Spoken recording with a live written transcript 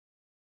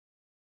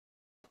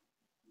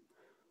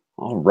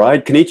All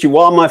right,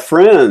 konnichiwa, my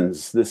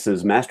friends. This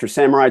is Master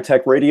Samurai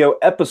Tech Radio,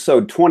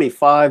 episode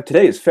 25.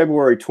 Today is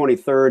February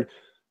 23rd,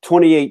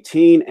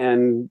 2018,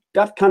 and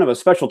got kind of a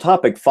special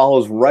topic,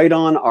 follows right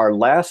on our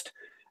last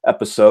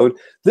episode.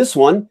 This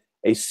one,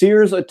 a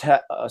Sears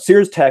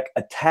Tech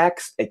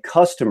attacks a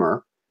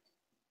customer,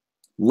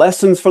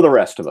 lessons for the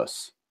rest of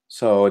us.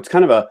 So it's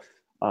kind of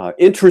a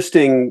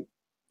interesting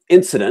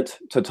incident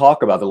to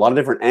talk about. There are a lot of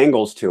different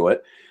angles to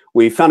it.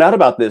 We found out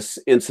about this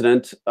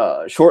incident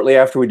shortly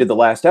after we did the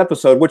last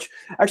episode, which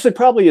actually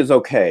probably is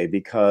okay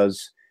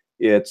because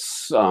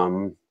it's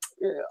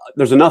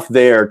there's enough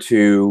there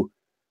to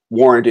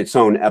warrant its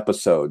own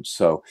episode.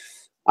 So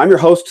I'm your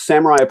host,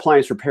 Samurai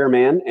Appliance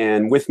Repairman,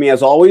 and with me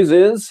as always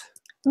is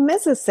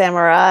Mrs.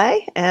 Samurai.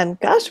 And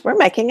gosh, we're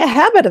making a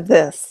habit of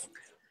this.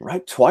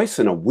 Right, twice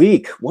in a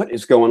week. What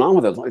is going on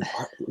with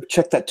it?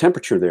 Check that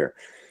temperature there.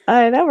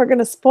 I know, we're going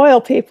to spoil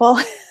people.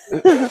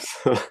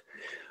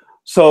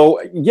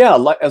 So, yeah,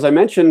 as I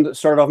mentioned,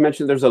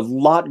 there's a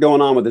lot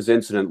going on with this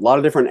incident, a lot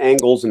of different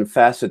angles and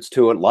facets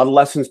to it, a lot of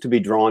lessons to be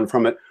drawn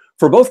from it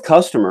for both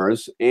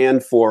customers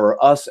and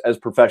for us as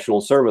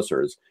professional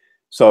servicers.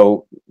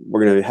 So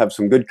we're going to have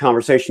some good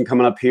conversation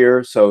coming up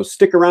here. So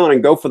stick around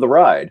and go for the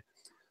ride.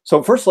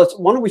 So first,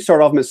 why don't we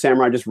start off, Ms.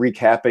 Samurai, just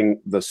recapping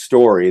the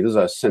story. This is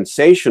a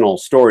sensational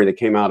story that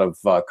came out of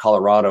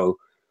Colorado,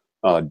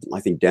 I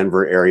think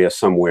Denver area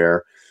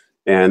somewhere.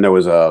 And there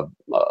was a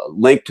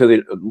link to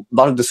a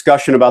lot of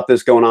discussion about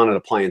this going on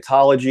at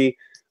Appliantology,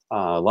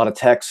 a lot of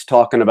texts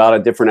talking about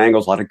it, different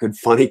angles, a lot of good,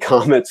 funny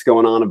comments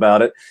going on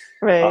about it.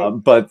 Right.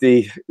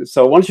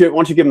 So why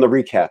don't you give them the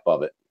recap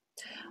of it?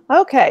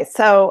 Okay.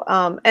 So,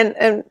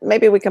 and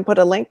maybe we can put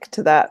a link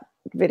to that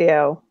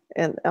video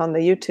on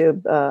the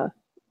YouTube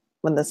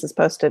when this is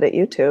posted at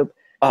YouTube.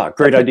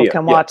 Great idea.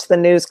 People can watch the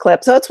news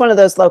clip. So it's one of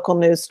those local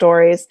news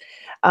stories.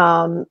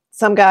 Some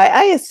guy,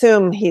 I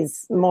assume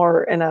he's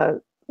more in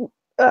a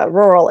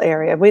rural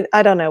area.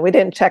 I don't know. We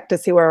didn't check to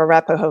see where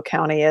Arapahoe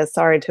County is.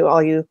 Sorry to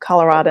all you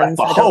Coloradans.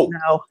 Arapahoe. I don't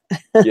know.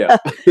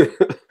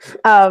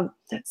 Yeah.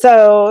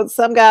 So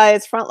some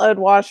guy's front load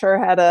washer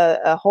had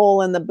a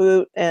hole in the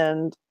boot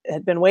and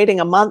had been waiting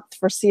a month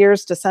for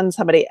Sears to send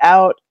somebody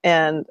out.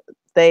 And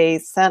they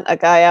sent a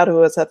guy out who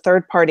was a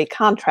third-party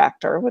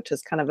contractor, which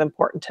is kind of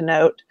important to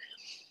note,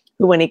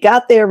 who when he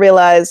got there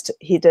realized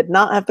he did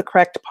not have the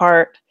correct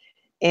part.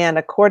 And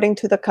according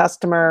to the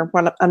customer,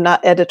 I'm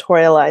not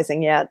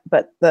editorializing yet,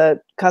 but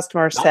the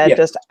customer said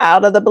just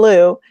out of the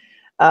blue,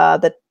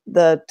 that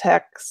the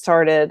tech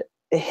started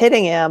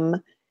hitting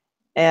him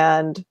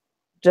and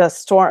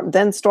just stormed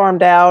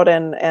out.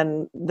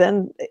 And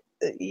then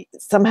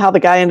somehow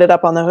the guy ended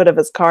up on the hood of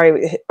his car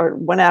or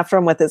went after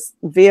him with his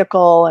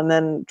vehicle and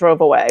then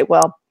drove away.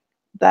 Well,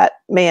 that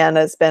man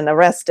has been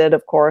arrested,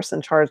 of course,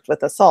 and charged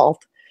with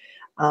assault.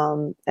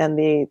 And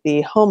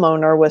the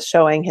homeowner was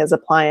showing his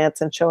appliance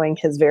and showing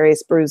his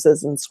various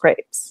bruises and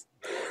scrapes.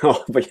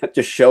 Oh, but yeah,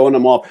 just showing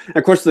them off. And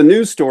of course, the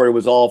news story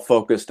was all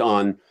focused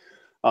on,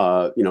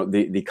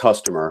 the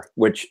customer,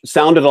 which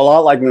sounded a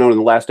lot like, in the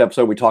last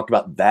episode, we talked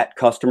about that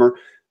customer.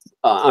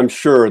 I'm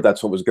sure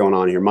that's what was going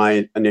on here.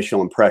 My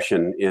initial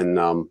impression in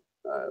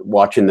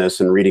watching this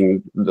and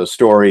reading the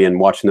story and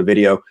watching the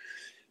video,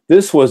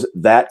 this was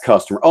that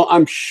customer. Oh,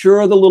 I'm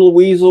sure the little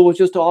weasel was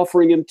just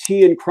offering him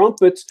tea and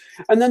crumpets.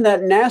 And then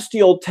that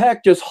nasty old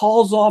tech just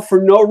hauls off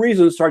for no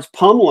reason and starts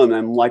pummeling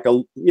him like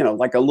a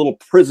little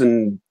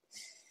prison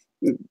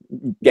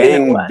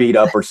gang beat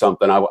up or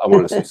something. I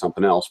want to say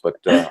something else, but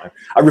I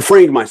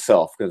refrained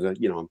myself because,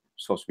 I'm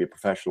supposed to be a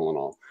professional and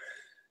all.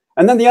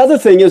 And then the other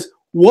thing is,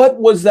 what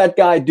was that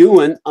guy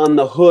doing on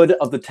the hood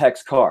of the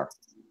tech's car?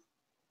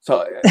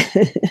 So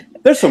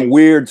there's some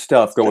weird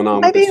stuff going on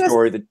with this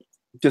story that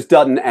just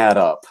doesn't add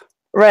up.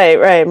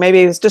 Right. Maybe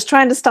he was just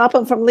trying to stop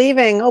him from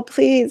leaving. Oh,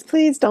 please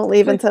don't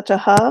leave in such a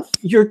huff.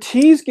 Your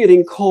tea's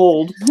getting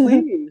cold.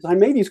 Please. I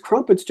made these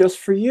crumpets just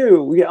for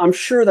you. Yeah, I'm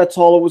sure that's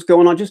all that was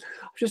going on. Just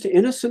an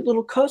innocent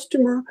little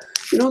customer.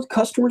 The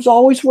customer's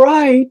always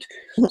right.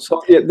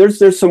 So yeah,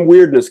 there's some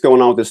weirdness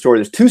going on with this story.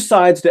 There's two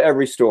sides to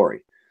every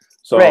story.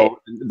 So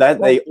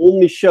that they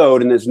only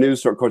showed in this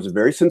news story. Of course, it's a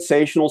very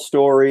sensational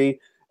story,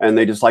 and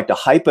they just like to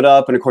hype it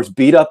up and, of course,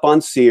 beat up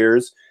on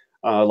Sears.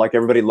 Like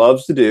everybody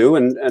loves to do,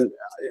 and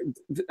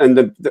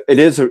it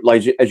is,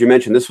 like as you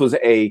mentioned, this was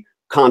a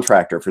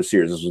contractor for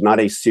Sears. This was not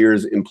a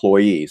Sears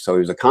employee, so he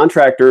was a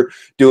contractor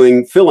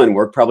doing fill-in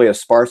work, probably a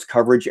sparse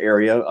coverage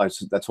area.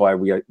 That's why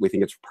we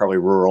think it's probably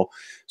rural.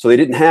 So they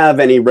didn't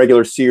have any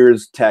regular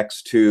Sears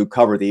techs to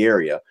cover the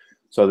area,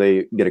 so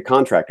they get a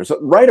contractor. So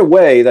right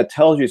away, that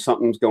tells you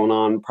something's going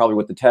on. Probably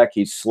with the tech,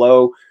 he's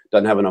slow,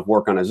 doesn't have enough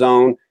work on his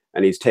own.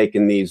 And he's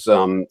taken these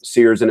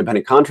Sears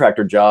independent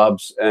contractor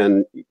jobs,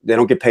 and they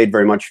don't get paid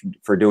very much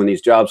for doing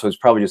these jobs. So it's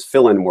probably just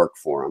fill-in work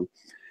for him.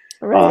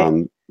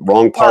 Right.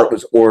 Wrong part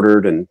was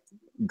ordered, and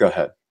go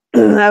ahead.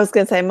 I was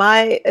going to say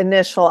my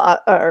initial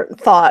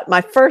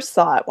my first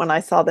thought when I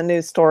saw the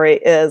news story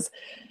is,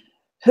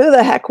 who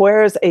the heck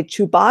wears a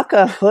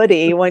Chewbacca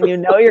hoodie when you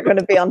know you're going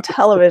to be on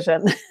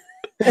television?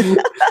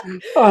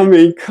 I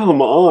mean,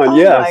 come on. Oh my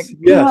Yes,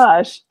 yes.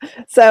 gosh.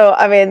 So,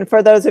 I mean,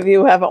 for those of you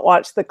who haven't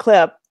watched the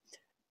clip,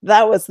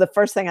 that was the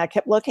first thing I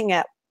kept looking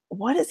at.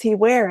 What is he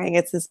wearing?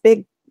 It's this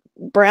big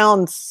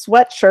brown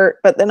sweatshirt,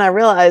 but then I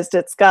realized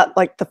it's got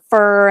like the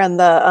fur and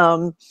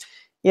the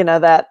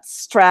that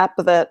strap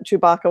that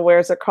Chewbacca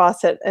wears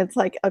across it. It's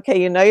like, okay,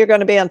 you're going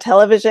to be on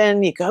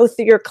television. You go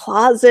through your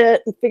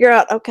closet and figure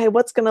out, okay,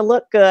 what's going to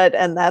look good,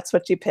 and that's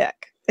what you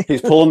pick.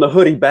 He's pulling the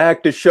hoodie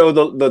back to show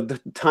the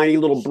tiny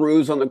little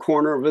bruise on the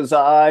corner of his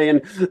eye,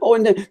 and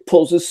then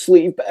pulls his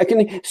sleeve back,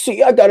 and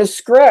see, I got a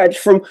scratch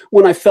from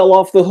when I fell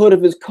off the hood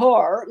of his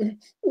car.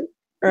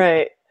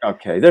 Right.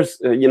 Okay, there's,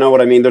 you know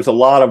what I mean? There's a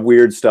lot of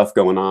weird stuff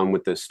going on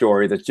with this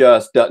story that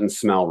just doesn't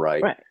smell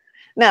right. Right.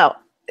 Now,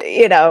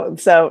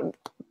 so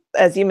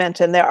as you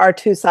mentioned, there are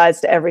two sides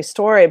to every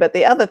story, but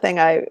the other thing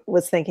I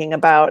was thinking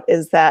about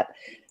is that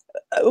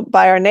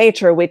by our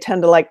nature, we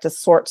tend to like to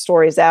sort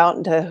stories out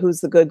into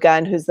who's the good guy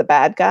and who's the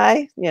bad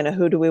guy.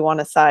 Who do we want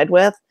to side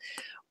with?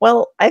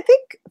 Well, I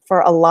think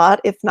for a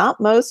lot, if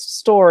not most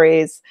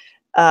stories,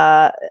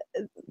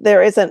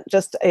 there isn't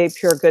just a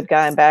pure good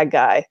guy and bad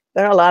guy.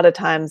 There are a lot of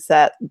times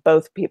that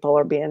both people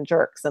are being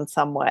jerks in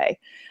some way.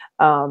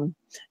 And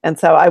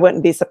so I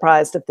wouldn't be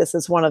surprised if this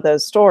is one of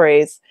those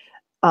stories.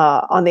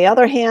 On the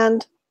other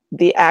hand,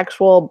 the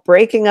actual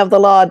breaking of the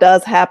law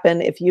does happen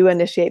if you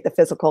initiate the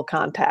physical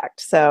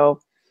contact.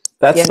 So,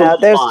 there's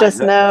just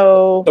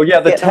no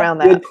getting around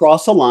that. Did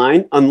cross a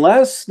line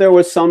unless there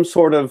was some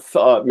sort of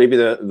maybe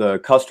the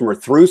customer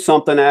threw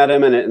something at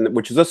him, and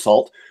which is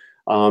assault,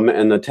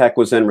 and the tech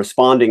was then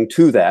responding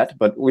to that.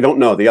 But we don't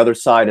know. The other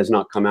side has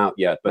not come out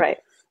yet. But right.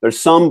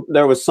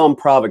 There was some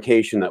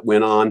provocation that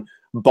went on,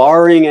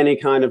 barring any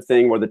kind of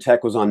thing where the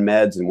tech was on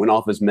meds and went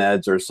off his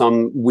meds, or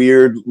some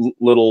weird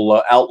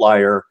little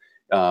outlier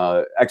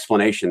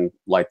explanation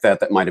like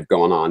that might have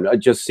gone on. It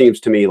just seems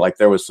to me like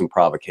there was some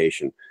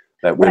provocation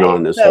that went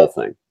on this whole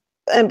thing.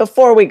 And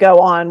before we go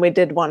on, we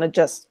did want to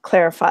just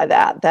clarify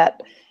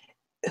that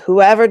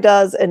whoever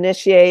does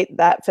initiate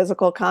that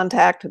physical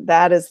contact,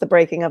 that is the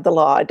breaking of the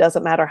law. It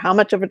doesn't matter how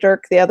much of a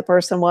jerk the other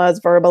person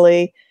was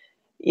verbally,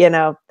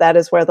 that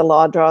is where the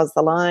law draws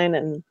the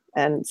line.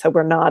 And so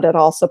we're not at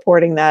all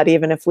supporting that,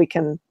 even if we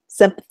can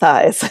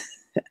sympathize.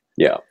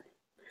 Yeah.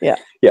 Yeah.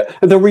 Yeah.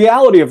 The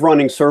reality of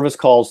running service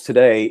calls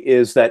today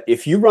is that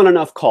if you run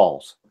enough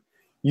calls,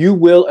 you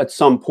will at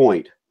some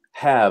point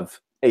have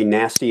a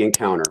nasty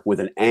encounter with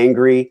an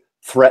angry,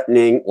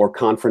 threatening, or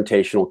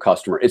confrontational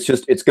customer.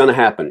 It's going to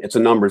happen. It's a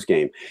numbers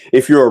game.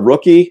 If you're a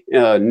rookie,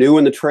 new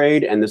in the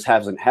trade, and this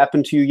hasn't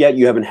happened to you yet,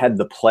 you haven't had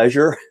the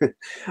pleasure,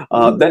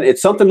 then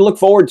it's something to look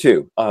forward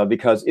to,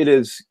 because it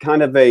is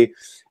kind of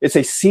it's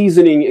a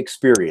seasoning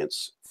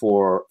experience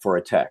for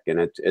a tech, and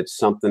it's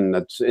something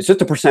it's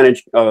just a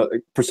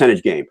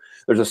percentage game.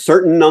 There's a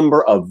certain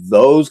number of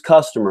those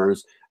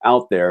customers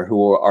out there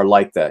who are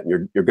like that,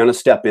 and you're going to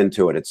step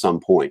into it at some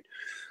point.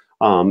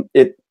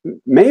 It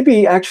may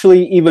be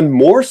actually even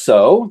more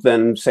so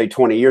than, say,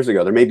 20 years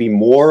ago. There may be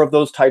more of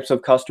those types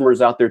of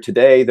customers out there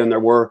today than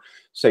there were,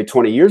 say,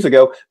 20 years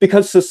ago,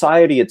 because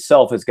society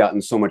itself has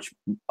gotten so much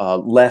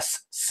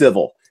less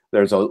civil.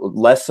 There's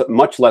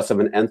much less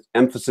of an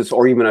emphasis,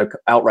 or even an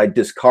outright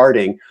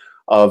discarding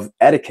of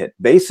etiquette,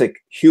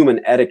 basic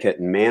human etiquette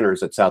and manners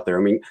that's out there.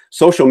 I mean,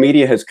 social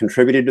media has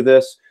contributed to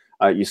this.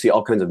 You see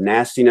all kinds of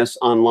nastiness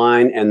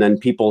online, and then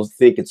people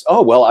think it's,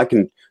 oh, well, I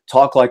can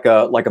talk like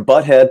a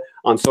butthead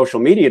on social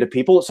media to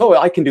people, so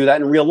I can do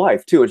that in real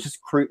life too. It's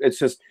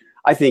just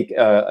I think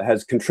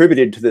has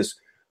contributed to this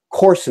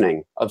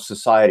coarsening of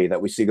society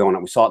that we see going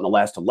on. We saw it in the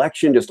last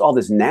election. Just all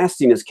this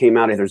nastiness came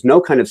out. There's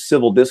no kind of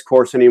civil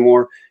discourse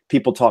anymore.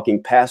 People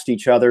talking past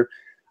each other.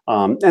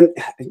 And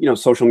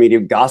social media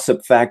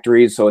gossip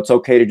factories. So it's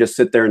okay to just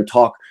sit there and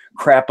talk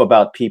crap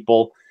about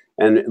people,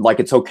 and like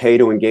it's okay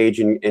to engage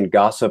in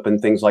gossip and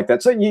things like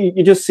that. So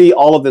you just see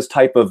all of this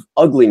type of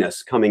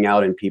ugliness coming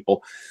out in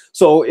people.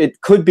 So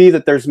it could be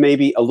that there's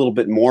maybe a little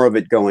bit more of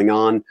it going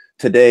on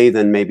today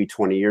than maybe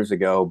 20 years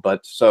ago.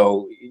 But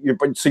so your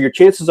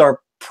chances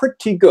are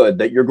pretty good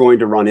that you're going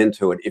to run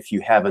into it if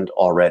you haven't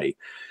already.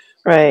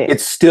 Right.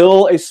 It's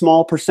still a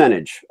small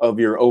percentage of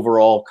your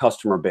overall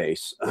customer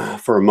base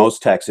for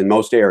most techs in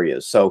most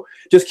areas. So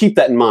just keep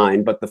that in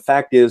mind. But the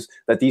fact is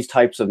that these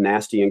types of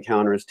nasty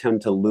encounters tend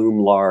to loom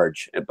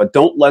large, but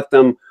don't let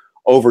them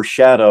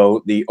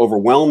overshadow the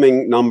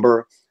overwhelming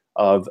number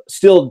of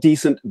still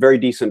decent, very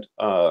decent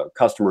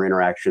customer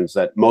interactions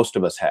that most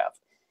of us have.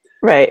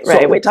 Right.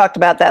 We talked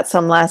about that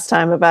some last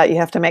time, about you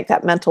have to make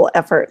that mental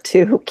effort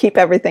to keep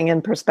everything in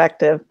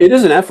perspective. It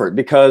is an effort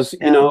because,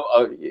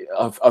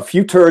 a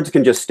few turds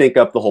can just stink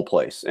up the whole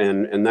place.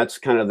 And that's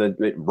kind of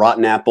the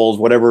rotten apples,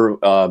 whatever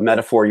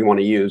metaphor you want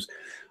to use.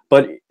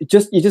 But you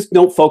just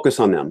don't focus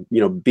on them.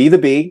 Be the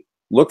bee,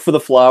 look for the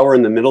flower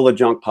in the middle of the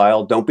junk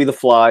pile. Don't be the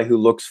fly who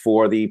looks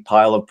for the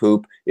pile of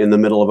poop in the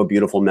middle of a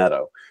beautiful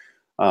meadow,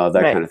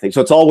 kind of thing.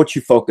 So it's all what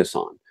you focus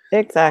on.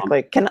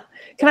 Exactly. Can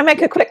I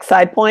make a quick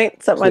side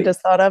point? Something Please. I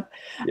just thought of.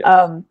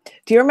 Yes.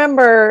 Do you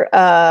remember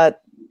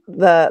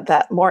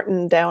that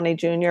Morton Downey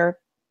Jr.?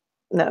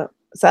 No,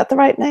 is that the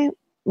right name?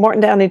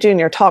 Morton Downey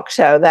Jr. talk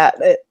show that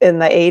in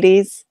the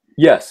 80s.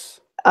 Yes.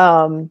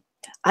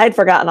 I'd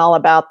forgotten all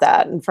about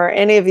that. And for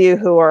any of you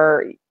who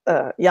are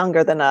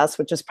younger than us,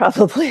 which is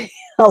probably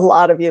a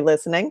lot of you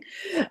listening,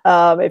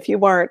 if you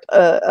weren't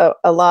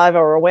alive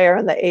or aware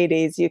in the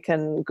 80s, you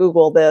can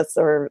Google this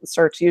or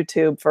search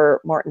YouTube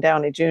for Morton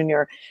Downey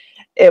Jr.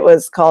 It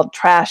was called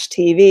Trash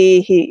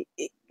TV.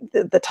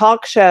 The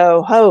talk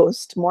show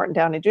host, Morton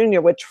Downey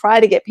Jr., would try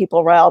to get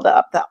people riled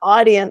up. The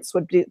audience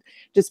would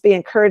just be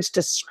encouraged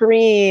to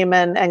scream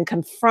and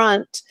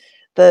confront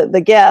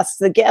the guests.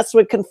 The guests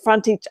would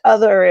confront each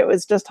other. It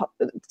was just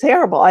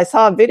terrible. I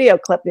saw a video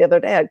clip the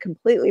other day. I'd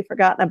completely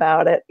forgotten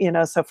about it.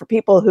 So for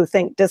people who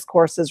think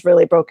discourse is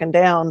really broken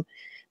down,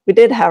 we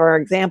did have our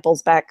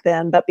examples back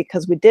then, but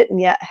because we didn't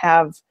yet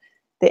have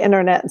the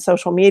internet and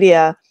social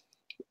media,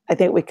 I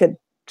think we could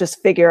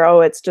just figure,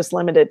 it's just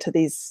limited to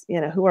these,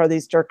 who are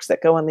these jerks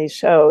that go on these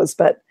shows?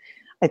 But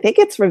I think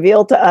it's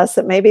revealed to us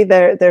that maybe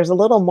there's a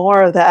little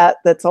more of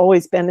that's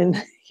always been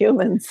in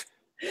humans.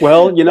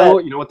 Well, you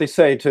know what they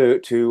say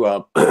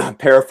to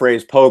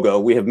paraphrase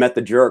Pogo, we have met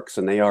the jerks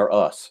and they are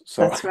us.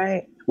 So that's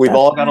right. We've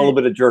all got a little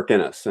bit of jerk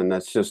in us, and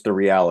that's just the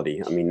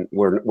reality. I mean,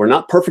 we're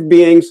not perfect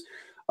beings.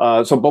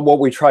 But what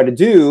we try to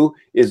do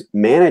is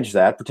manage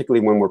that,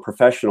 particularly when we're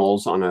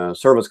professionals on a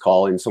service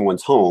call in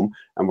someone's home,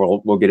 and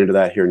we'll get into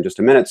that here in just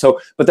a minute. So,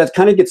 but that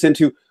kind of gets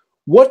into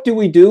what do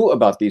we do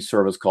about these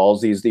service calls,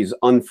 these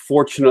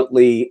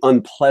unfortunately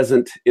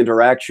unpleasant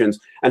interactions,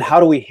 and how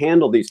do we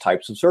handle these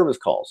types of service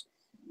calls?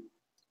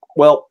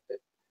 Well,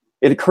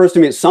 it occurs to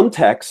me that some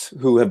techs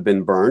who have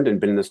been burned and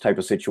been in this type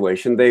of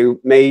situation, they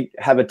may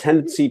have a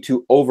tendency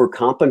to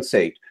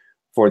overcompensate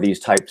for these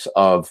types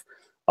of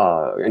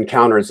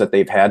encounters that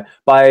they've had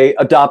by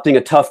adopting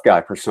a tough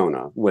guy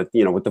persona with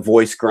the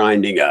voice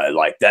grinding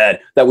like that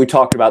we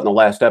talked about in the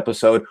last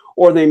episode,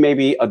 or they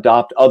maybe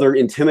adopt other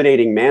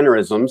intimidating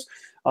mannerisms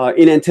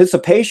in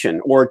anticipation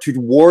or to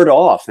ward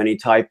off any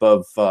type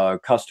of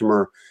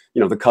customer,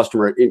 the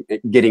customer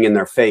getting in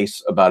their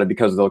face about it,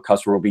 because the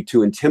customer will be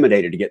too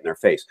intimidated to get in their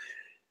face.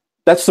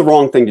 That's the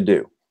wrong thing to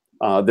do.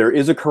 There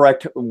is a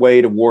correct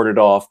way to ward it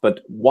off, but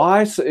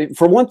why,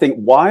 for one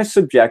thing, why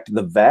subject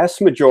the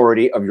vast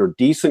majority of your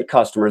decent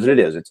customers, and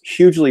it's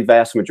hugely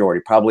vast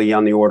majority, probably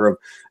on the order of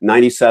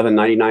 97,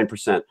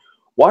 99%,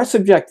 why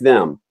subject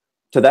them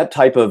to that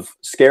type of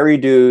scary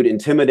dude,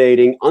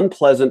 intimidating,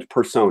 unpleasant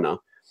persona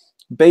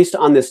based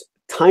on this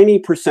tiny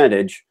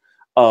percentage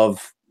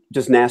of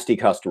just nasty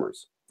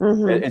customers?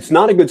 Mm-hmm. It's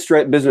not a good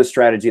business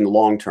strategy in the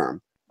long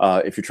term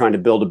if you're trying to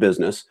build a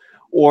business.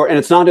 And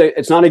it's not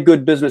a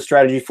good business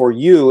strategy for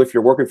you if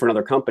you're working for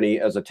another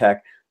company as a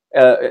tech,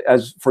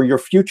 as for your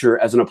future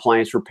as an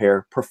appliance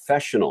repair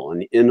professional,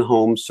 an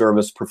in-home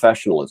service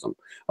professional.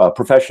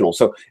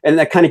 So, and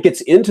that kind of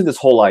gets into this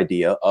whole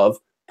idea of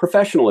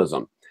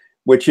professionalism,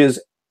 which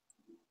is,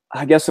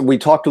 I guess we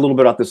talked a little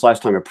bit about this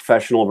last time, a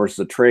professional versus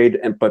a trade,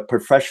 but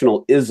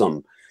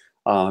professionalism.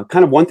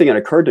 Kind of one thing that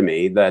occurred to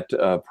me that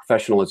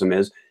professionalism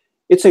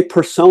it's a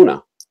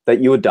persona that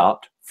you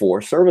adopt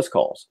for service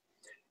calls.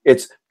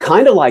 It's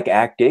kind of like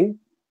acting,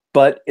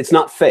 but it's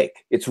not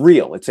fake. It's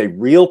real. It's a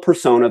real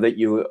persona that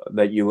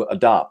you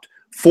adopt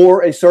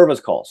for a service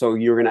call. So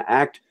you're going to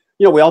act,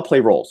 we all play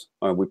roles.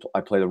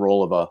 I play the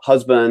role of a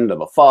husband,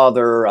 of a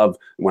father,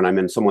 when I'm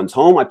in someone's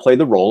home, I play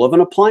the role of an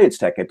appliance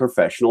tech, a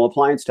professional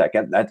appliance tech.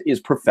 That is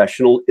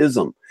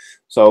professionalism.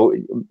 So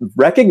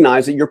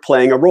recognize that you're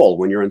playing a role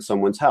when you're in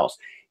someone's house.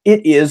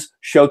 It is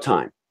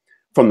showtime.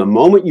 From the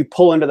moment you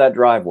pull into that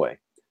driveway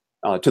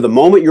to the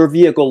moment your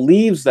vehicle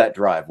leaves that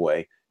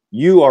driveway,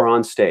 you are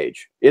on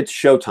stage. It's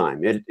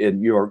showtime.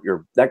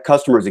 That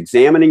customer is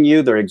examining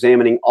you. They're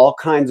examining all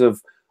kinds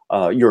of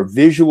your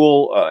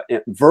visual,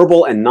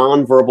 verbal and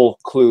nonverbal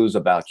clues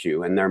about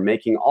you, and they're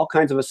making all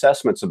kinds of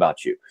assessments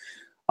about you.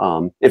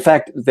 In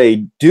fact,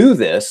 they do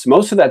this.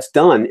 Most of that's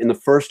done in the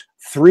first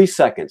 3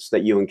 seconds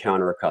that you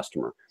encounter a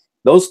customer.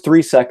 Those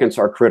 3 seconds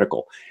are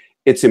critical.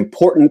 It's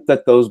important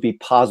that those be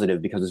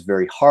positive, because it's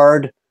very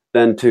hard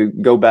then to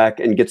go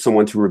back and get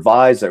someone to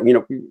revise that,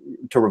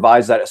 to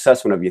revise that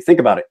assessment of you. Think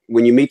about it.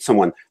 When you meet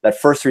someone, that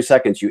first 3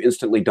 seconds, you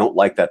instantly don't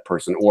like that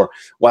person, or,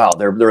 wow,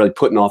 they're really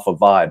putting off a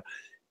vibe.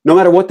 No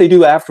matter what they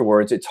do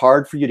afterwards, it's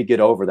hard for you to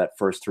get over that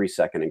first 3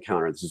 second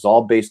encounter. This is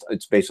all based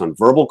on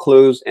verbal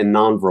clues and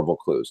nonverbal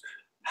clues.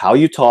 How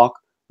you talk,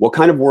 what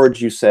kind of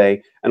words you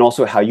say, and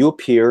also how you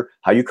appear,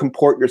 how you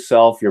comport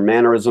yourself, your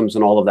mannerisms,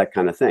 and all of that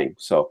kind of thing.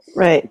 So,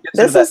 right.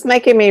 This is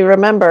making me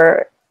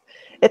remember,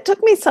 it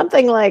took me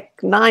something like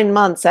 9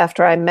 months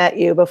after I met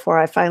you before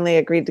I finally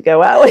agreed to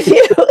go out with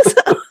you.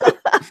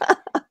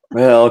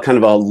 Well, kind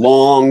of a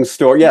long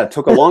story. Yeah, it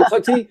took a long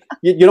time. See,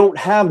 you don't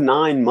have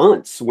 9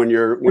 months when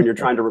you're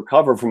trying to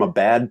recover from a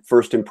bad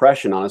first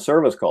impression on a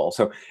service call.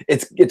 So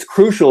it's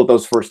crucial that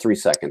those first 3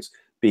 seconds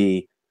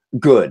be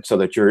good, so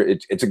that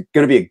it's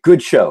going to be a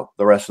good show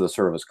the rest of the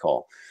service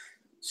call.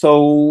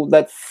 So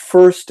that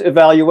first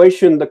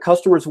evaluation, the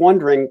customer's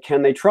wondering,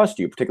 can they trust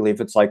you? Particularly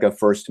if it's like a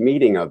first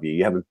meeting of you.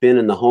 You haven't been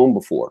in the home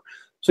before.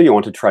 So you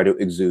want to try to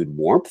exude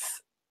warmth,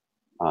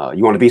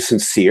 You want to be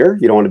sincere.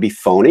 You don't want to be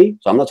phony.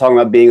 So I'm not talking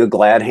about being a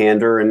glad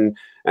hander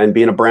and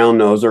being a brown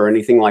noser or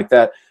anything like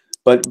that.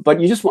 But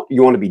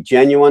you want to be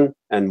genuine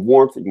and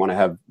warmth. You want to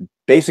have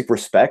basic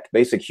respect,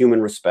 basic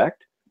human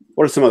respect.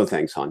 What are some other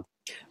things, hon?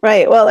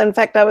 Right. Well, in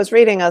fact, I was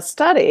reading a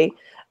study,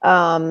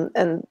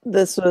 and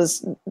this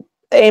was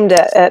aimed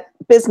at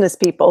business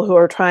people who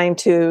are trying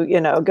to,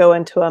 go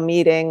into a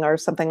meeting or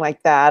something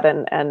like that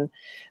and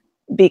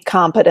be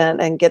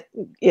competent and get,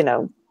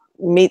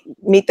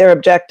 meet their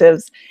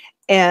objectives.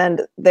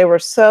 And they were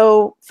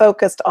so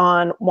focused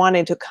on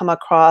wanting to come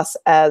across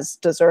as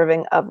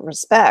deserving of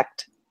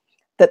respect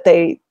that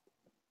they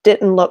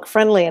didn't look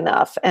friendly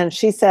enough. And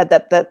she said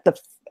that the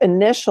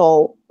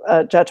initial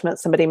judgment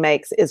somebody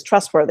makes is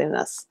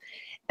trustworthiness.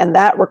 And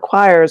that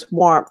requires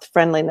warmth,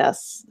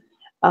 friendliness.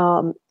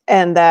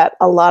 And that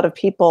a lot of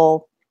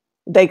people,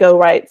 they go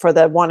right for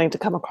the wanting to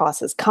come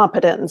across as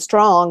competent and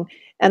strong.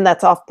 And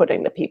that's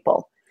off-putting to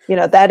people.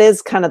 That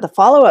is kind of the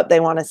follow-up they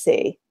want to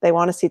see. They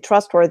want to see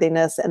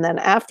trustworthiness. And then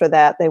after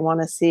that, they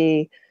want to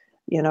see,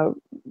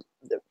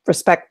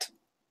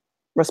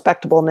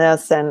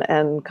 respectableness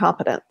and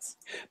competence.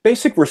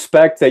 Basic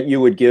respect that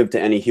you would give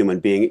to any human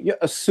being. You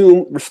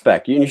assume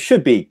respect. You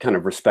should be kind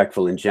of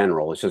respectful in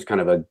general. It's just kind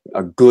of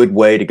a good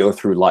way to go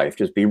through life.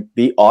 Just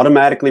be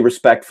automatically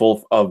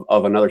respectful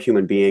of another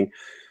human being,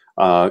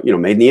 made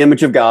in the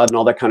image of God and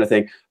all that kind of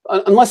thing,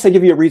 unless they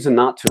give you a reason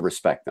not to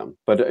respect them.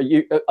 But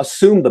you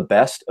assume the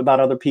best about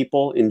other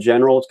people in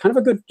general. It's kind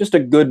of just a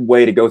good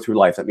way to go through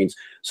life. That means,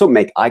 so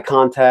make eye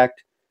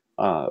contact,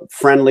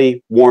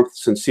 friendly, warmth,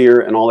 sincere,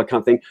 and all that kind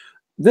of thing.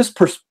 This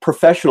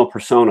professional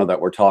persona that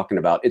we're talking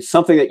about, it's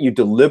something that you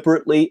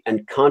deliberately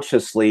and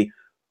consciously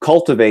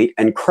cultivate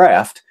and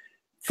craft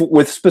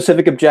with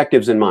specific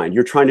objectives in mind.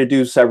 You're trying to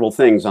do several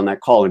things on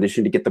that call. In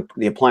addition to get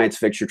the appliance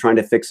fixed, you're trying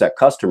to fix that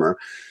customer.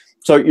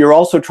 So you're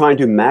also trying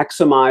to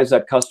maximize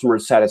that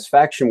customer's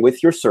satisfaction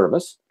with your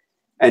service,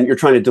 and you're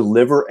trying to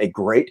deliver a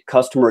great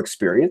customer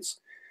experience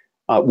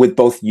with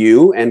both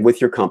you and with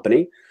your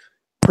company.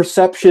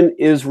 Perception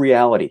is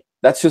reality.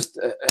 That's just,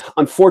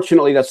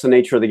 unfortunately, that's the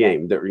nature of the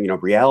game.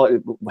 Reality,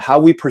 how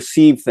we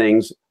perceive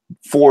things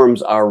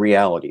forms our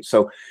reality.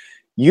 So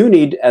you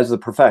need, as the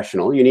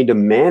professional, you need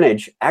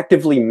to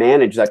actively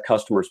manage that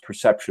customer's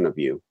perception of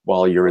you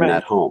while you're in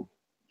that home.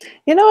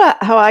 You know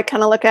how I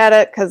kind of look at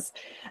it? Because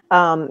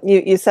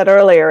you said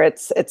earlier,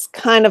 it's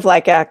kind of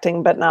like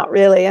acting, but not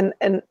really.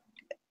 And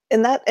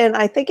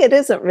I think it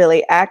isn't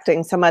really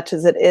acting so much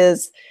as it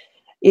is,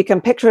 you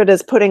can picture it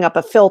as putting up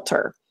a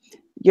filter.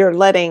 You're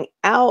letting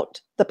out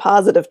the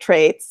positive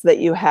traits that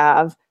you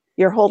have.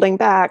 You're holding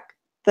back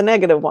the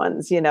negative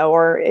ones,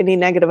 or any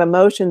negative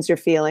emotions you're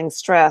feeling,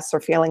 stress or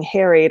feeling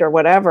harried or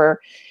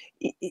whatever.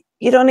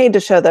 You don't need to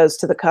show those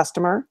to the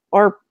customer,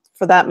 or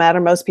for that matter,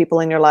 most people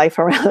in your life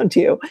around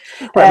you.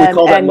 Right, I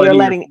call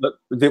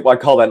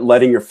that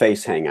letting your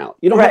face hang out.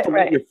 You don't have to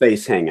let your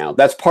face hang out.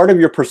 That's part of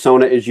your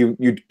persona, is you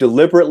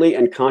deliberately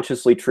and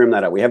consciously trim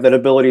that out. We have that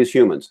ability as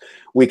humans.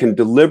 We can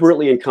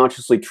deliberately and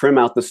consciously trim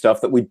out the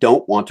stuff that we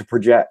don't want to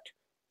project.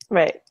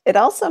 Right. It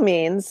also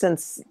means,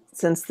 since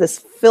this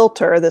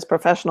filter, this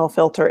professional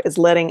filter, is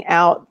letting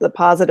out the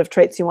positive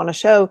traits you want to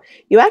show,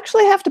 you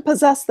actually have to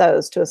possess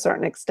those to a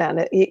certain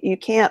extent. You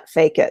can't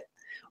fake it,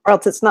 or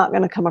else it's not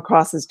going to come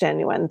across as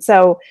genuine.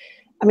 So,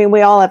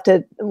 we all have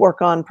to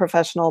work on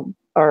professional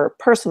or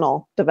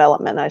personal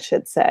development, I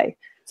should say.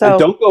 So and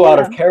don't go out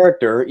of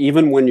character,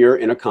 even when you're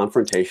in a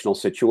confrontational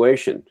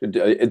situation.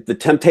 The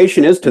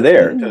temptation is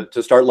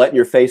to start letting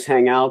your face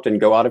hang out and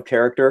go out of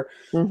character.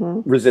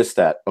 Resist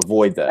that.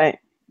 Avoid that. Right.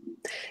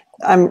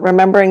 I'm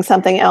remembering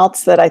something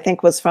else that I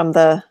think was from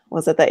the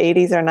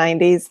 80s or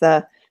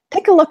 90s?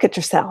 Take a look at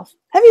yourself.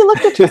 Have you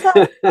looked at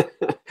yourself?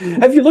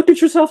 Have you looked at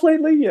yourself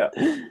lately? Yeah.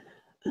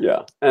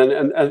 Yeah,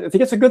 and I think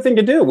it's a good thing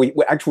to do. We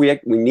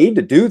need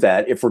to do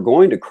that if we're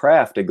going to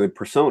craft a good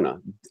persona,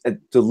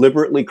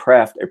 deliberately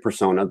craft a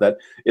persona that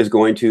is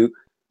going to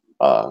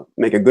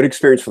make a good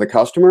experience for the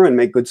customer and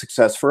make good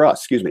success for us.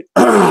 Excuse me.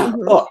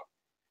 Oh,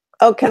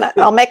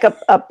 I'll make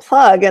a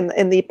plug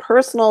in the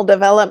personal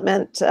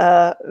development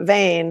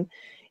vein.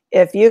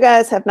 If you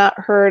guys have not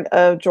heard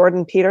of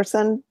Jordan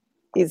Peterson,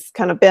 he's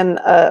kind of been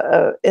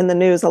in the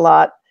news a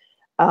lot.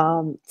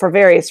 For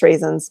various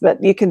reasons,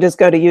 but you can just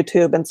go to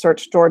YouTube and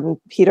search Jordan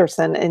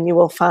Peterson and you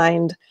will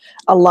find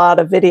a lot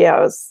of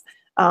videos.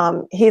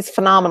 He's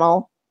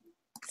phenomenal.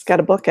 He's got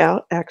a book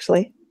out,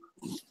 actually.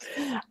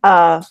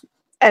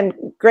 And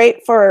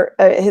great for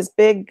his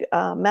big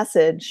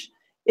message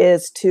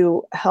is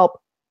to help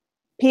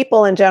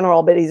people in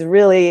general, but he's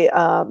really,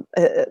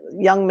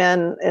 young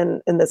men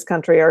in this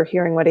country are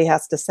hearing what he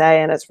has to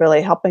say, and it's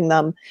really helping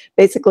them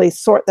basically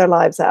sort their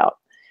lives out.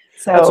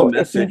 So that's a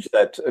message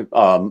that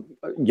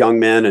young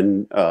men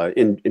and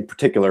in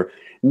particular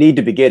need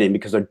to be getting,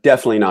 because they're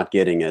definitely not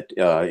getting it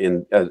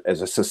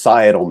as a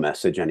societal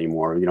message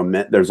anymore.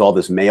 There's all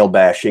this male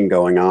bashing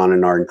going on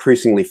in our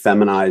increasingly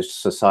feminized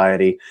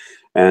society.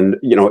 And,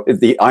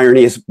 the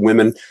irony is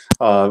women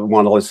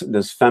want all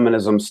this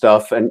feminism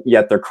stuff, and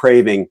yet they're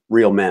craving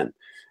real men.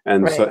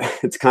 And Right. so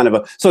it's kind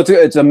of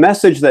it's a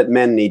message that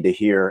men need to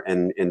hear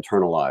and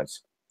internalize.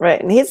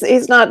 Right. And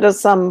he's not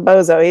just some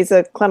bozo. He's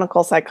a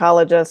clinical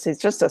psychologist. He's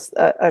just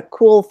a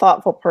cool,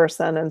 thoughtful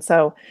person. And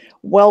so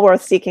well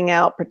worth seeking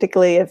out,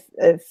 particularly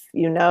if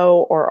you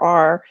know or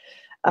are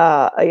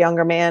a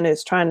younger man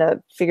who's trying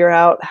to figure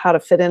out how to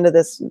fit into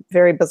this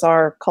very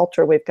bizarre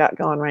culture we've got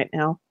going right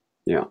now.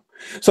 Yeah.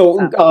 So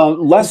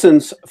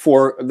lessons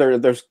for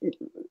there's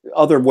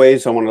other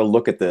ways I want to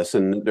look at this,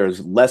 and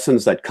there's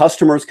lessons that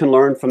customers can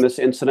learn from this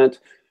incident,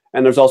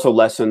 and there's also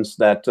lessons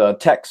that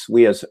techs,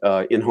 we as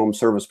in-home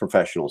service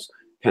professionals,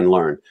 can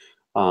learn.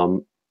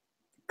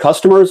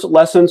 Customers'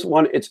 lessons: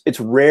 one, it's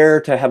rare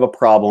to have a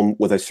problem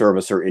with a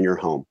servicer in your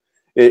home.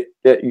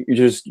 You're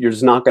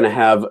just not going to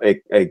have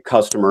a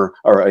customer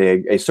or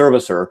a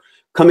servicer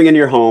coming into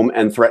your home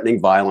and threatening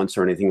violence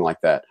or anything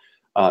like that.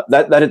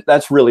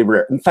 That's really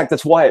rare. In fact,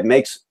 that's why it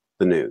makes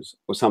the news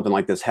with something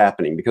like this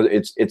happening,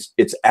 because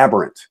it's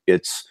aberrant,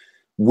 it's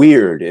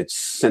weird, it's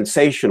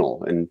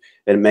sensational, and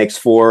it makes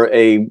for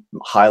a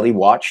highly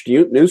watched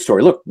news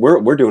story. Look,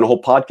 we're doing a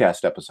whole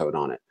podcast episode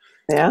on it.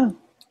 Yeah.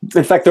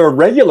 In fact, there are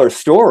regular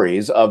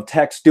stories of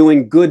techs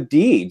doing good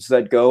deeds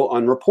that go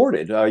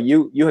unreported.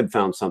 You had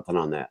found something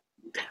on that,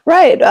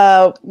 right?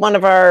 One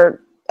of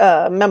our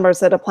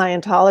members at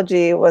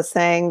Appliantology was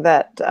saying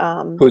that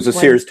who's a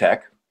Sears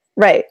tech,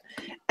 right?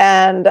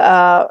 And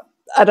I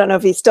don't know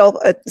if he's still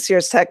at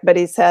Sears Tech, but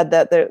he said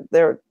that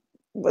there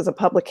was a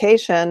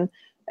publication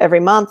every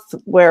month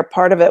where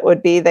part of it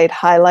would be they'd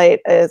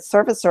highlight a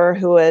servicer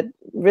who had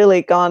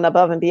really gone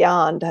above and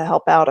beyond to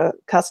help out a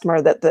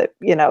customer that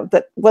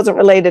wasn't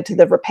related to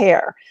the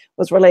repair,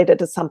 was related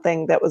to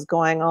something that was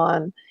going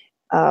on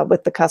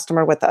with the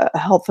customer, with a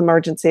health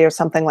emergency or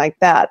something like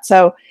that.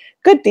 So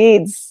good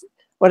deeds,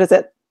 what is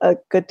it? A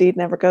good deed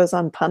never goes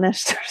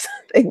unpunished or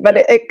something, but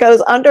it goes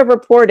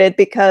underreported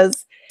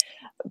because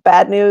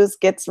bad news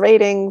gets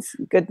ratings,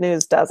 good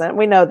news doesn't.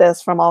 We know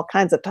this from all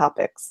kinds of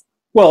topics.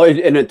 Well,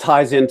 and it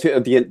ties into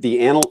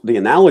the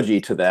analogy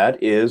to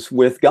that is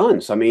with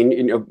guns. I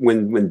mean,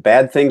 when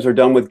bad things are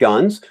done with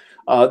guns,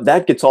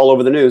 that gets all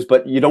over the news,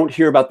 but you don't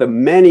hear about the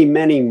many,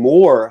 many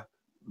more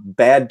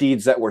bad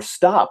deeds that were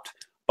stopped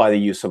by the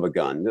use of a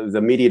gun.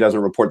 The media doesn't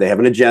report. They have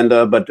an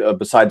agenda, but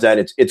besides that,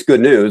 it's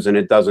good news, and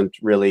it doesn't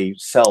really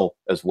sell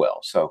as well.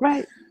 So,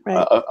 right.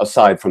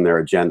 Aside from their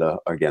agenda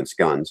against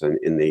guns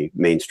in the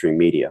mainstream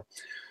media,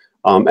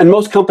 and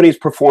most companies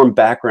perform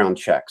background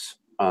checks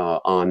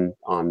on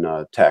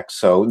tech.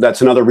 So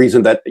that's another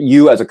reason that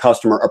you as a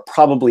customer are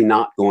probably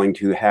not going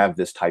to have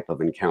this type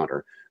of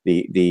encounter.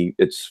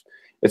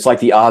 It's like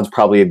the odds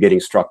probably of getting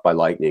struck by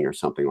lightning or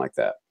something like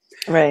that.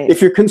 Right.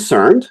 If you're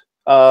concerned,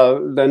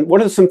 then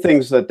what are some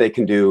things that they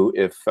can do,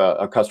 if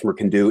a customer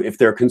can do, if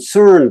they're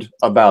concerned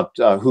about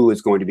who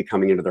is going to be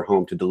coming into their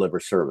home to deliver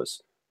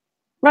service?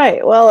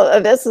 Right.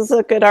 Well, this is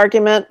a good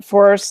argument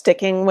for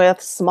sticking with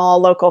small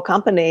local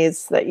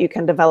companies that you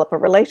can develop a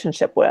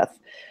relationship with.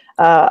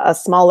 A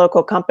small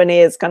local company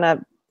is going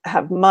to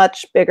have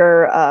much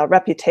bigger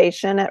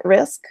reputation at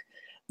risk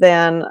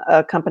than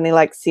a company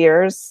like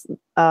Sears.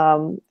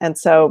 And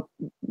so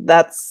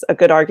that's a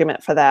good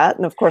argument for that.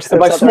 And of course,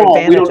 there's other small,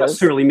 advantages. We don't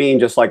necessarily mean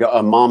just like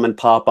a mom and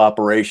pop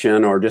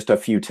operation or just a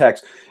few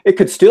techs. It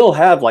could still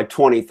have like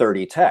 20,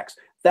 30 techs.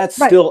 That's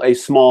right. Still a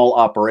small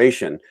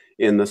operation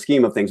in the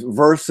scheme of things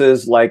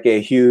versus like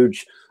a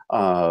huge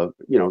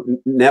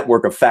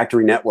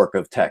factory network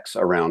of techs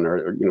around,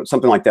 or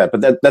something like that.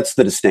 But that's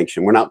the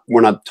distinction. We're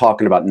not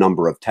talking about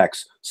number of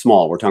techs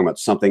small. We're talking about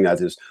something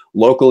that is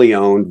locally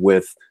owned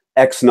with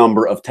X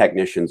number of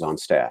technicians on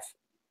staff.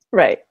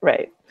 Right.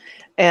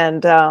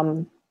 And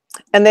the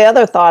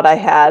other thought I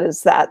had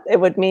is that it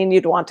would mean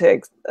you'd want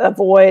to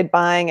avoid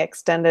buying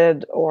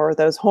extended or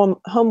those home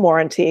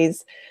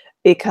warranties,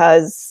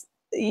 because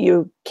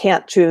you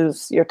can't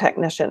choose your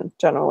technician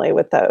generally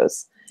with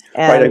those.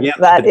 And right, again,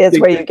 that is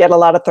where you get a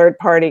lot of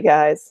third-party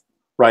guys.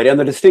 Right, and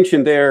the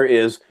distinction there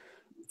is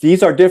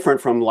these are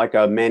different from like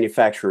a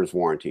manufacturer's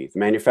warranty. The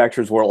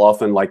manufacturers will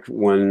often, like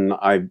when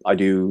I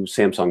do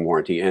Samsung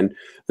warranty, and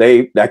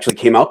they actually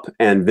came up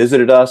and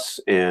visited us,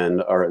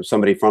 or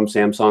somebody from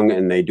Samsung,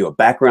 and they do a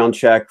background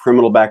check,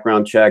 criminal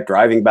background check,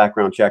 driving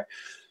background check.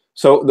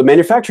 So the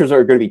manufacturers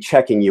are going to be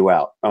checking you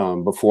out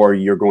before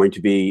you're going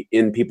to be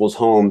in people's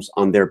homes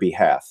on their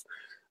behalf.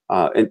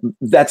 And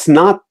that's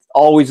not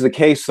always the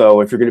case,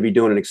 though, if you're going to be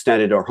doing an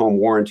extended or home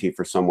warranty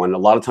for someone. A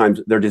lot of times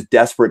they're just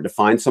desperate to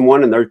find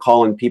someone, and they're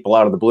calling people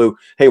out of the blue.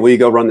 Hey, will you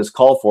go run this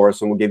call for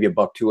us, and we'll give you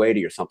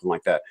 $1.280 or something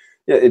like that.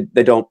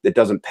 It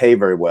doesn't pay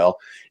very well.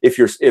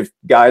 If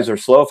guys are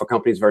slow, if a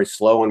company's very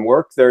slow on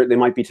work, they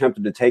might be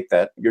tempted to take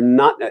that. You're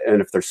not,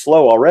 and if they're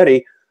slow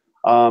already,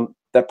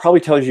 that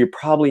probably tells you you're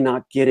probably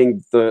not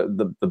getting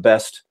the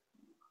best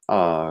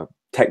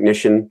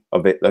technician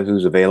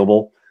who's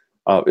available.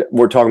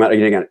 We're talking about,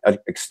 again,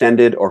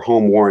 extended or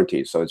home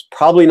warranties. So it's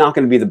probably not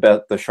going to be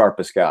the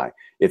sharpest guy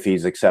if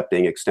he's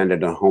accepting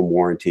extended and home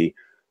warranty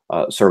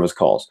service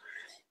calls.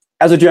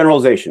 As a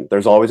generalization,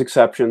 there's always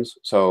exceptions.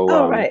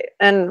 So right.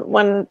 And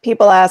when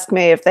people ask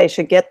me if they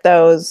should get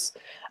those,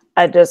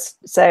 I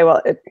just say,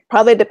 well, it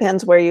probably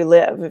depends where you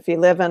live. If you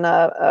live in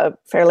a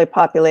fairly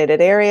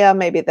populated area,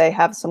 maybe they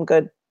have some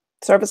good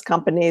service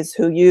companies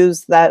who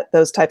use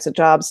those types of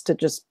jobs to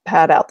just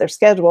pad out their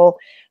schedule.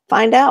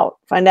 Find out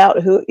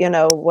who,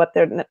 what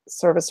their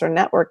service or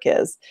network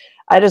is.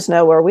 I just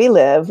know where we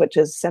live, which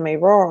is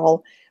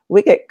semi-rural.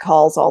 We get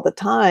calls all the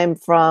time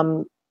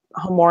from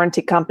home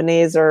warranty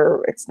companies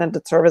or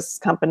extended service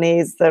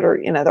companies that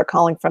are, they're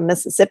calling from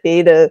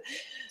Mississippi to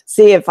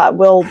see if I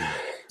will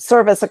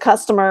service a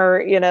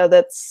customer,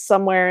 that's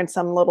somewhere in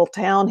some little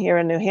town here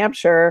in New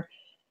Hampshire,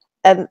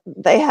 and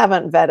they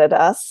haven't vetted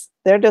us.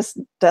 They're just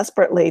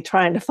desperately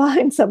trying to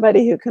find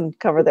somebody who can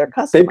cover their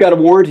customer. They've got a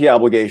warranty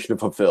obligation to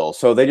fulfill,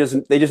 so they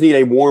just need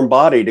a warm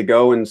body to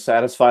go and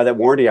satisfy that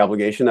warranty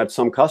obligation that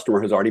some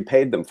customer has already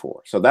paid them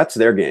for. So that's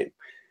their game.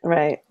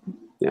 Right.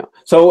 Yeah.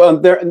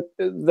 So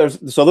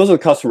so those are the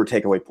customer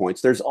takeaway points.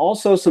 There's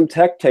also some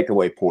tech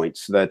takeaway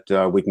points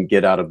that we can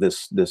get out of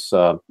this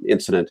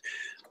incident.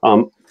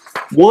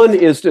 One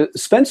is to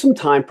spend some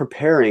time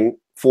preparing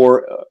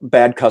for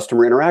bad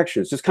customer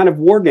interactions. Just kind of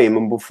war game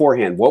them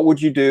beforehand. What would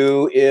you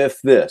do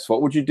if this?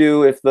 What would you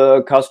do if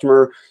the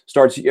customer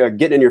starts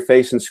getting in your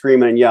face and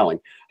screaming and yelling?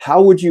 How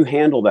would you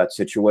handle that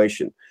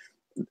situation?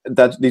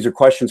 These are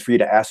questions for you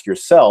to ask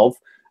yourself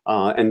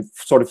and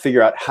sort of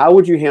figure out, how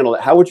would you handle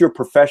it? How would your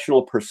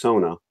professional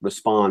persona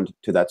respond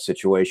to that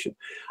situation?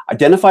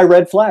 Identify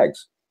red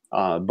flags,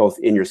 both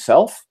in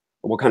yourself.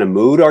 What kind of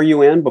mood are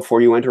you in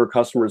before you enter a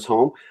customer's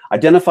home?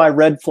 Identify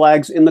red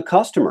flags in the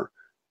customer.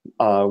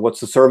 What's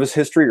the service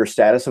history or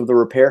status of the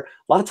repair?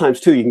 A lot of times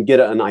too, you can get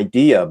an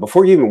idea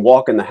before you even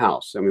walk in the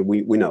house. I mean,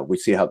 we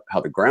see how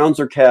the grounds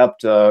are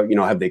kept.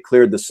 Have they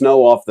cleared the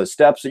snow off the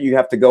steps that you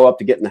have to go up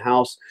to get in the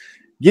house?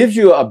 Gives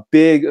you a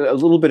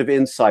little bit of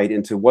insight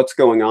into what's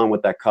going on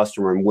with that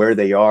customer and where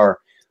they are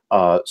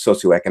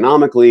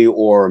socioeconomically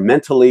or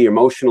mentally,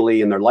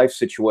 emotionally in their life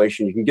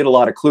situation. You can get a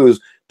lot of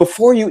clues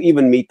before you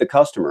even meet the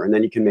customer, and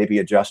then you can maybe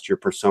adjust your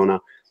persona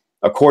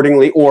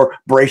accordingly or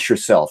brace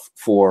yourself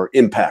for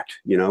impact,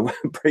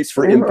 brace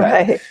for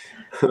impact.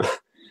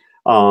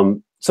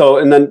 Right. So,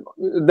 and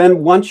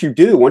then once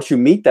you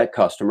meet that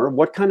customer,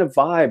 what kind of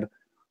vibe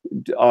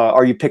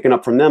are you picking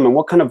up from them, and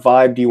what kind of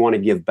vibe do you want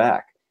to give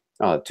back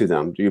to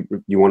them? Do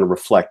you want to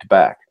reflect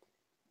back?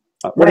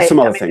 What are some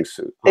other things,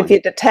 Sue? If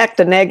you detect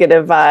a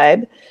negative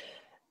vibe,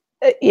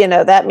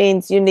 that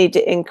means you need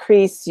to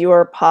increase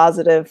your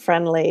positive,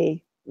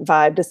 friendly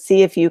vibe to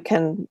see if you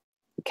can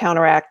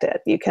counteract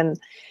it. You can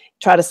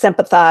try to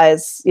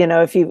sympathize,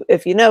 if you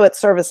it's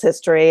service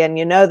history and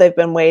they've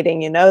been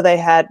waiting, they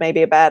had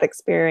maybe a bad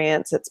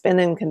experience, it's been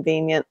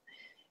inconvenient,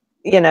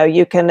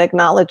 you can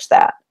acknowledge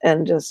that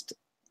and just,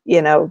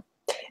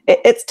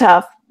 it's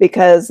tough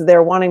because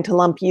they're wanting to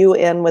lump you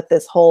in with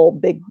this whole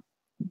big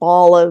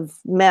ball of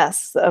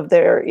mess of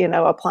their,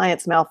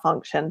 appliance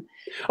malfunction.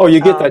 Oh,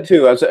 you get that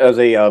too, as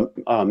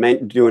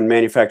doing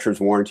manufacturer's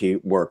warranty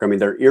work. I mean,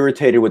 they're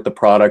irritated with the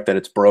product, that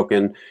it's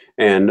broken,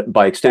 and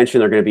by extension,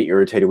 they're going to be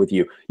irritated with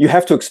you. You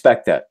have to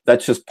expect that.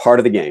 That's just part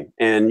of the game,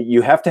 and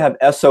you have to have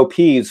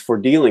SOPs for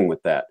dealing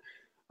with that.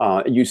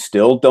 You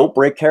still don't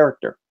break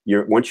character.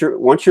 Once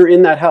you're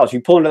in that house,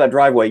 you pull into that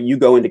driveway, you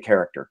go into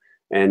character,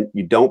 and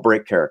you don't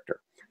break character.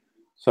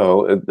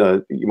 So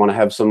you want to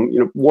have some,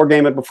 war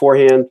game it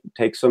beforehand,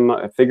 take some,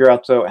 figure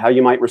out how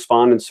you might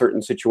respond in certain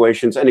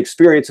situations. And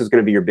experience is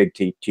going to be your big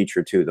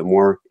teacher too. The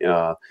more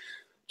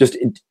just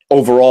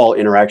overall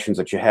interactions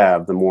that you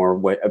have, the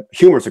more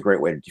humor is a great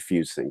way to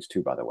diffuse things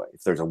too, by the way.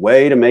 If there's a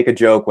way to make a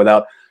joke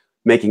without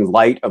making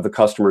light of the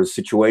customer's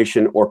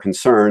situation or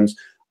concerns,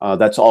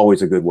 that's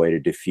always a good way to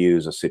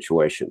diffuse a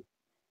situation.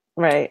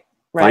 Right.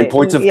 Find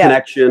points of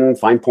connection,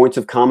 find points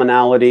of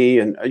commonality,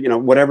 and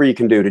whatever you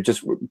can do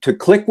to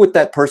click with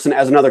that person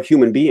as another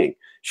human being.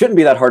 Shouldn't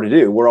be that hard to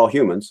do. We're all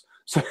humans,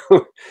 so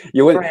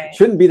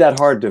shouldn't be that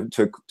hard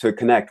to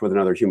connect with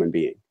another human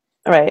being.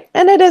 Right,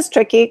 and it is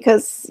tricky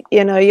because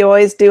you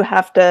always do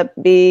have to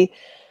be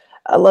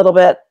a little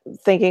bit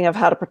thinking of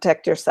how to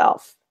protect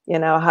yourself.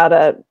 How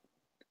to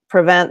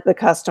prevent the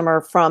customer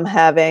from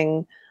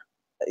having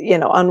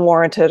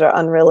unwarranted or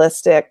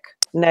unrealistic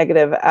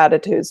negative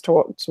attitudes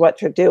towards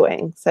what you're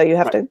doing. So you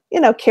have to,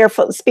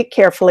 speak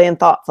carefully and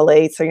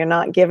thoughtfully, so you're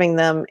not giving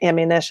them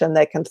ammunition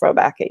they can throw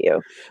back at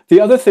you. The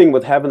other thing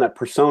with having that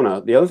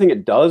persona, the other thing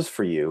it does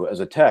for you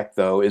as a tech,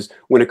 though, is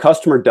when a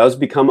customer does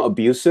become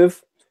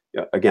abusive,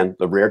 again,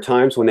 the rare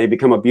times when they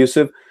become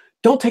abusive,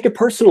 don't take it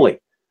personally.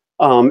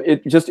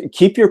 Just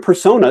keep your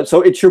persona.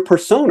 So it's your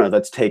persona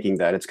that's taking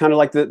that. It's kind of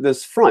like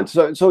this front.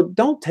 So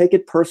don't take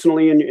it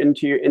personally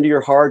into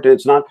your heart.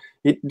 It's not,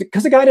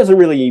 because the guy doesn't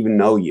really even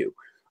know you.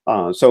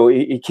 So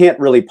he can't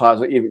really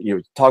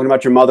possibly, talking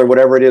about your mother,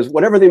 whatever it is,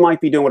 whatever they might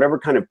be doing, whatever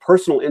kind of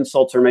personal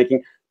insults they're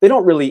making, they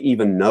don't really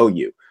even know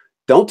you.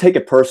 Don't take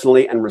it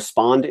personally and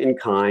respond in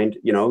kind.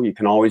 You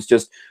can always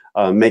just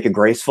make a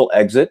graceful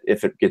exit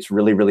if it gets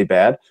really, really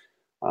bad.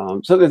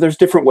 So there's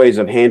different ways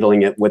of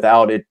handling it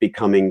without it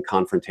becoming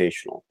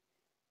confrontational.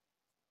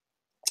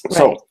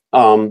 Right.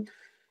 So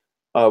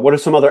what are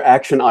some other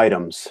action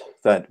items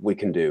that we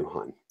can do,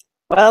 hon?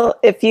 Well,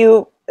 if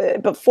you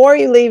before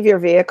you leave your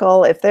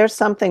vehicle, if there's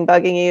something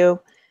bugging you,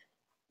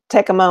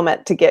 take a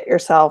moment to get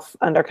yourself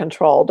under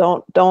control.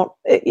 Don't,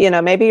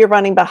 maybe you're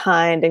running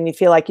behind and you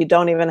feel like you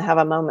don't even have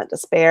a moment to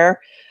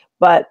spare,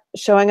 but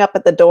showing up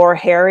at the door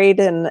harried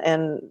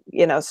and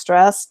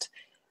stressed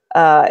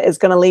is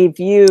going to leave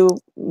you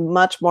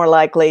much more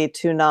likely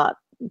to not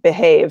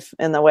behave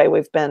in the way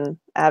we've been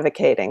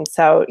advocating.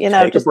 So,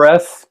 take a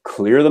breath,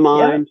 clear the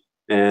mind.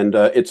 And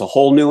it's a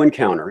whole new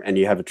encounter, and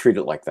you have to treat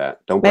it like that.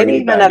 Don't bring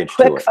any baggage to it. Maybe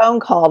even a quick phone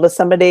call to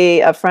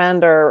somebody, a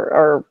friend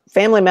or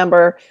family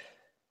member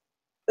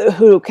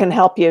who can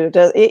help you.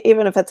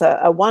 Even if it's a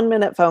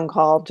 1-minute phone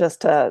call,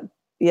 just to,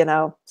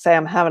 say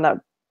I'm having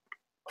a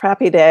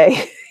crappy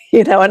day,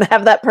 and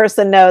have that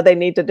person know they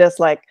need to just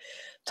like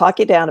talk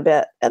you down a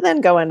bit and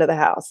then go into the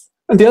house.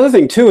 And the other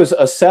thing too is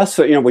assess.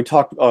 We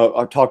talked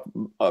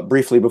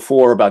briefly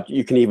before about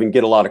you can even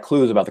get a lot of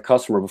clues about the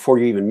customer before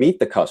you even meet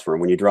the customer.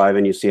 When you drive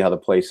in, you see how the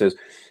place is.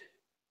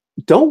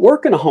 Don't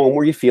work in a home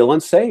where you feel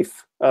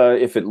unsafe.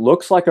 If it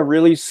looks like a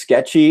really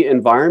sketchy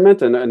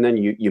environment, and then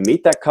you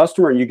meet that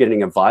customer and you're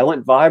getting a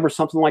violent vibe or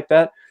something like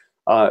that,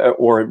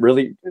 or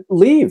really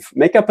leave.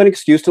 Make up an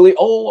excuse to leave.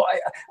 Oh,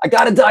 I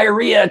got a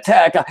diarrhea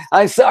attack.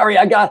 I sorry.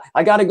 I got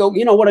to go.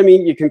 You know what I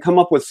mean? You can come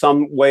up with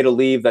some way to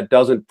leave that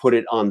doesn't put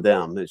it on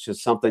them. It's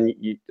just something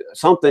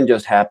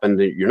just happened.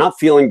 You're not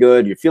feeling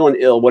good. You're feeling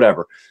ill.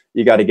 Whatever.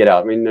 You got to get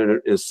out. I mean,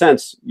 in a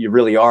sense, you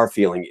really are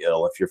feeling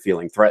ill if you're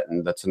feeling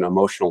threatened. That's an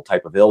emotional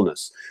type of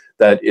illness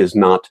that is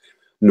not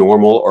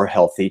normal or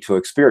healthy to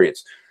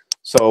experience.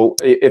 So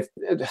if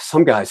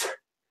some guys,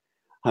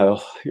 I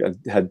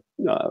had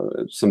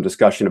some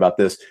discussion about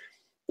this.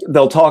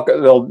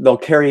 They'll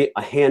carry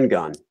a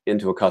handgun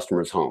into a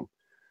customer's home.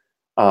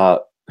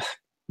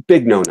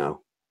 Big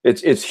no-no.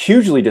 It's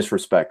hugely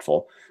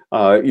disrespectful.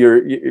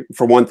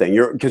 For one thing,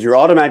 because you're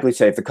automatically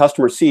safe. The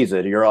customer sees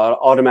it. You're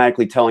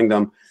automatically telling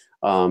them,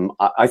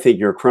 I think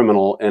you're a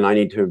criminal and I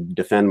need to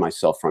defend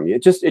myself from you.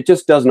 It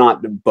just does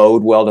not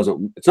bode well.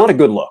 It's not a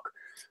good look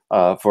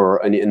for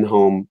an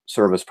in-home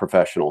service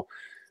professional.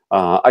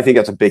 I think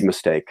that's a big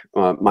mistake.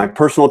 My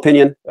personal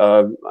opinion,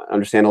 I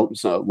understand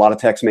a lot of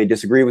techs may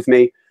disagree with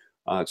me.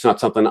 It's not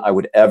something I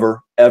would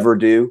ever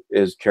do,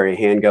 is carry a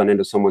handgun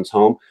into someone's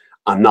home.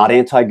 I'm not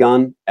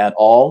anti-gun at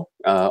all,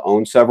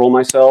 own several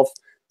myself.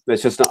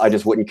 It's just, I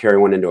just wouldn't carry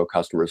one into a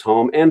customer's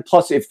home. And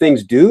plus, if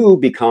things do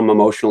become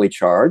emotionally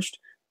charged,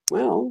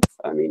 well,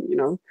 I mean,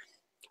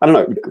 I don't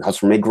know, the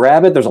customer may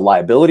grab it. There's a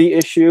liability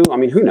issue. I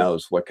mean, who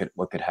knows what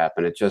could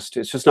happen? It's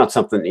just not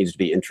something that needs to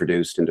be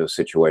introduced into a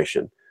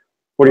situation.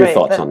 What are your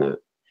thoughts on that?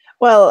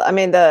 Well, I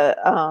mean,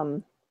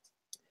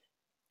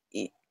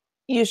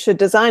 you should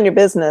design your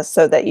business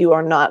so that you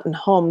are not in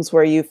homes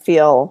where you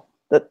feel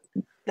that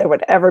there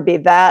would ever be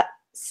that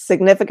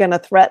significant a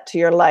threat to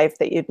your life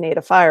that you'd need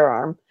a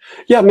firearm.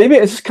 Yeah, maybe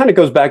this kind of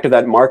goes back to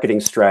that marketing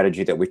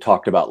strategy that we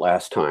talked about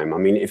last time. I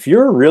mean, if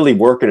you're really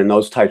working in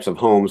those types of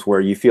homes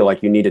where you feel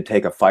like you need to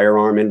take a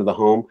firearm into the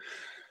home,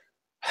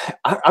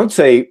 I would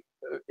say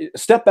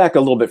step back a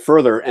little bit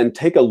further and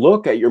take a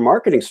look at your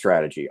marketing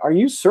strategy. Are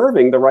you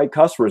serving the right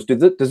customers?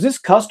 Does this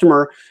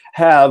customer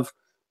have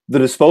the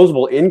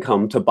disposable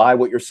income to buy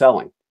what you're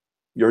selling,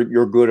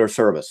 your good or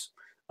service?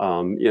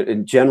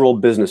 In general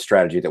business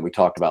strategy that we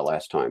talked about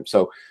last time.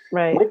 So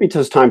it might be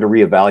just time to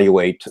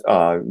reevaluate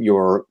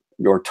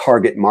your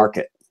target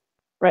market.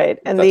 Right.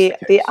 And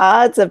the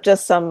odds of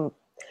just some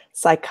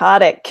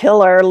psychotic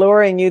killer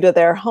luring you to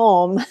their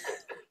home,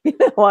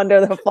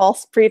 under the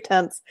false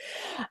pretense.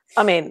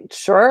 I mean,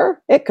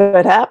 sure, it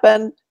could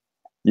happen.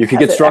 You could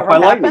get struck by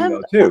lightning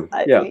though, too.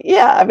 Yeah.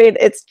 Yeah. I mean,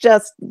 it's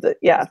just,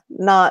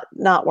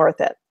 not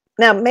worth it.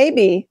 Now,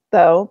 maybe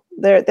though,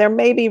 there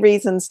may be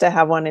reasons to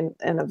have one in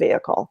a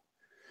vehicle,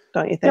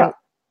 don't you think? Yeah,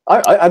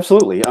 I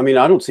absolutely. I mean,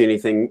 I don't see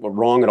anything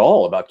wrong at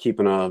all about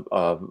keeping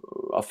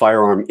a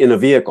firearm in a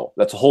vehicle.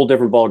 That's a whole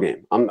different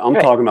ballgame. I'm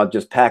right. Talking about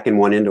just packing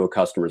one into a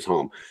customer's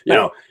home.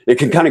 It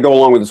can kind of go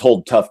along with this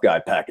whole tough guy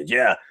package.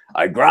 Yeah,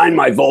 I grind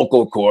my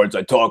vocal cords.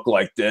 I talk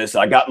like this.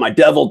 I got my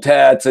devil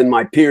tats and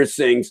my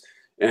piercings.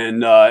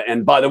 And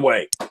by the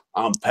way,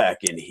 I'm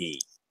packing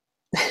heat.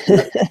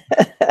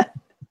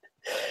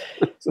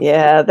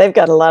 Yeah, they've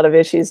got a lot of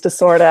issues to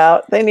sort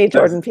out. They need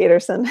Jordan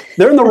Peterson.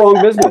 They're in the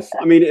wrong business.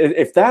 I mean,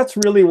 if that's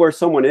really where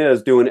someone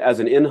is doing as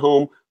an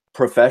in-home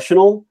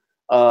professional,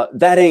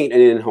 that ain't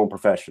an in-home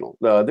professional.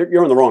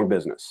 You're in the wrong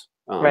business.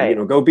 Right.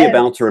 Go be a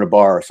bouncer at a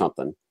bar or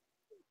something.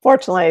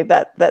 Fortunately,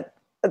 that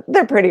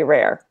they're pretty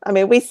rare. I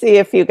mean, we see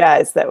a few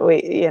guys that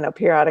we,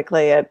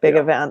 periodically at big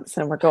events,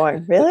 and we're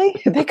going, really?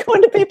 They go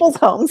into people's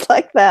homes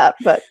like that?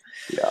 But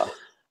yeah.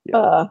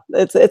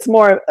 It's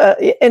more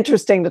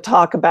interesting to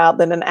talk about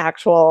than an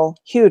actual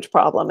huge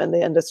problem in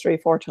the industry,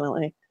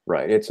 fortunately.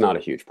 Right. It's not a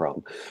huge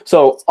problem.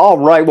 So, all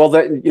right. Well,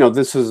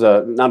 this is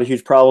not a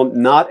huge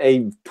problem, not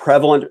a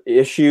prevalent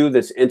issue,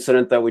 this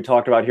incident that we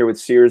talked about here with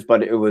Sears,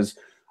 but it was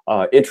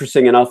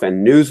interesting enough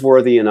and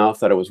newsworthy enough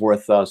that it was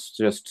worth us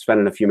just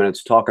spending a few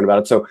minutes talking about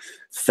it. So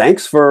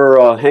thanks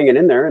for hanging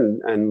in there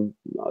and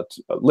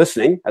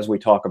listening as we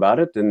talk about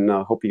it, and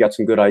hope you got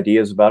some good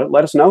ideas about it.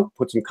 Let us know.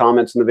 Put some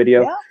comments in the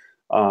video. Yeah.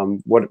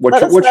 What's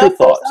Let us what's know your if there's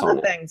thoughts other on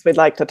it? things we'd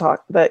like to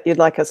talk that you'd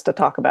like us to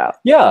talk about.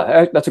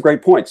 Yeah, that's a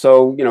great point.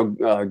 So,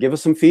 give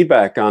us some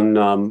feedback on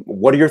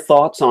what are your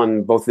thoughts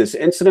on both this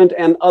incident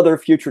and other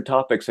future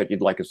topics that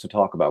you'd like us to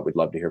talk about. We'd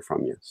love to hear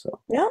from you. So,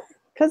 Yeah,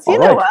 because all you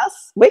know right.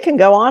 us, we can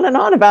go on and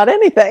on about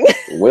anything.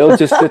 We'll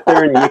just sit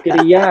there and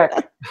yickety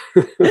yak.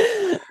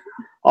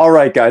 All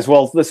right, guys.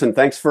 Well, listen,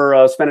 thanks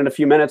for spending a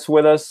few minutes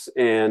with us.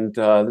 And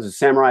this is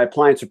Samurai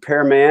Appliance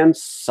Repairman.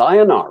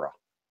 Sayonara.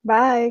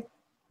 Bye.